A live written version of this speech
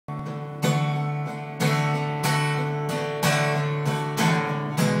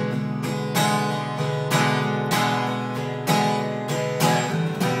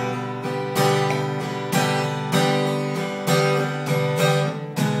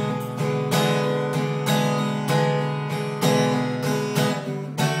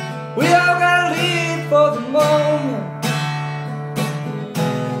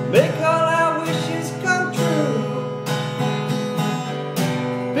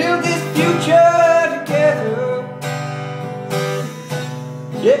future together.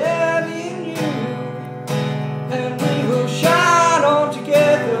 Yeah, me and you, and we will shine on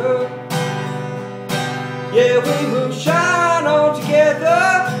together. Yeah, we will shine on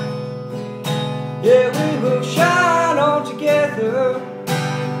together. Yeah, we will shine on together.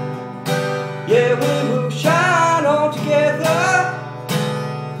 Yeah, we will shine on together.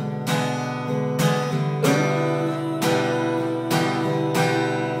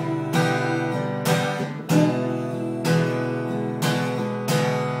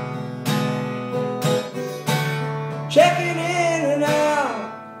 Checking in and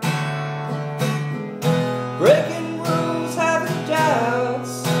out, breaking rules, having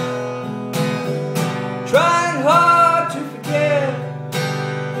doubts, trying hard to forget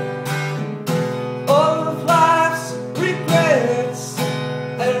all of life's regrets,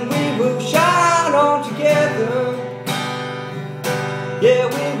 and we will shine on together. Yeah,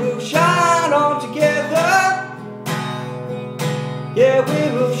 we will shine on together. Yeah,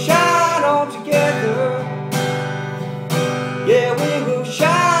 we will shine on together. Yeah, we will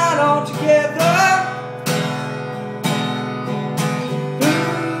shine on together.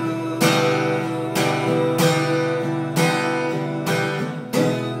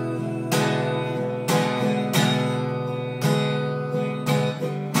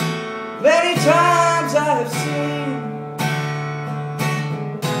 Many times I have seen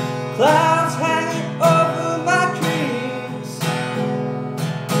clouds hanging over my dreams.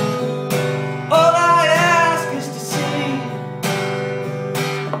 All I ask is to see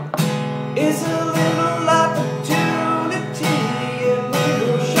is a little opportunity, and we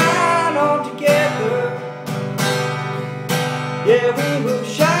will shine on together. Yeah, we will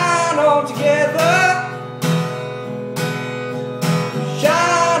shine on together.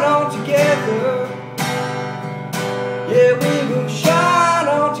 Shine on together. Yeah, we will shine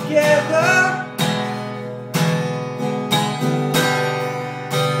on together.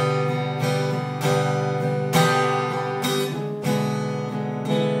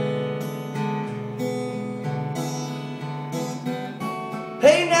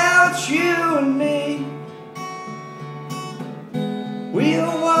 Hey, now it's you and me. We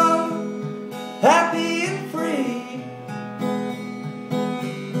are one, happy and free,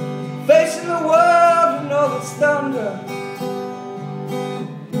 facing the world and all its thunder.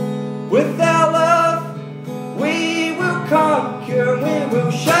 With our love, we will conquer, and we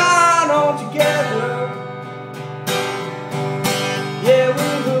will shine on together. Yeah, we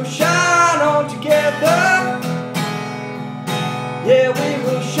will shine on together. Yeah, we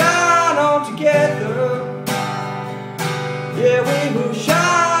will shine on together. Yeah, we will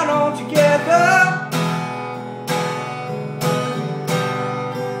shine.